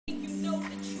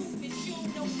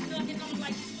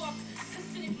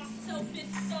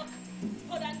get stuck.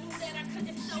 But I knew that I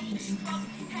couldn't self-destruct.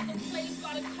 Had to play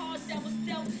by the cards that was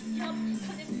dealt. Yup,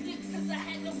 couldn't sleep cause I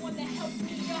had no one to help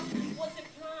me up. Wasn't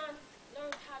blind,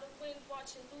 learned how to win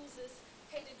watching losers.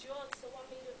 Hated drugs, so I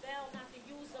made a vow not to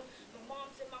use them. My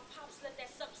moms and my pops let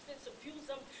that substance abuse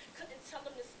them. Couldn't tell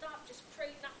them to stop, just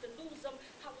prayed not to lose them.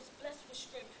 I was blessed with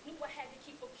strength, knew I had to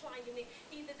keep applying it.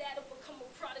 Either that or become a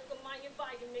product of my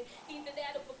environment. Either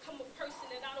that or become a person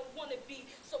that I don't want to be.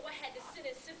 So I had to sit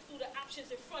and sift through the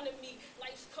options in front of me.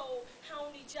 Life's cold, I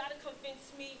don't need y'all to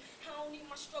convince me. I don't need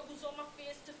my struggles or my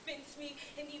fears to fence me.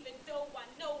 And even though I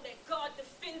know that God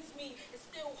defends me, it's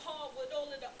still hard with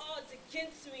all of the odds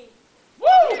against me.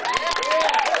 Woo!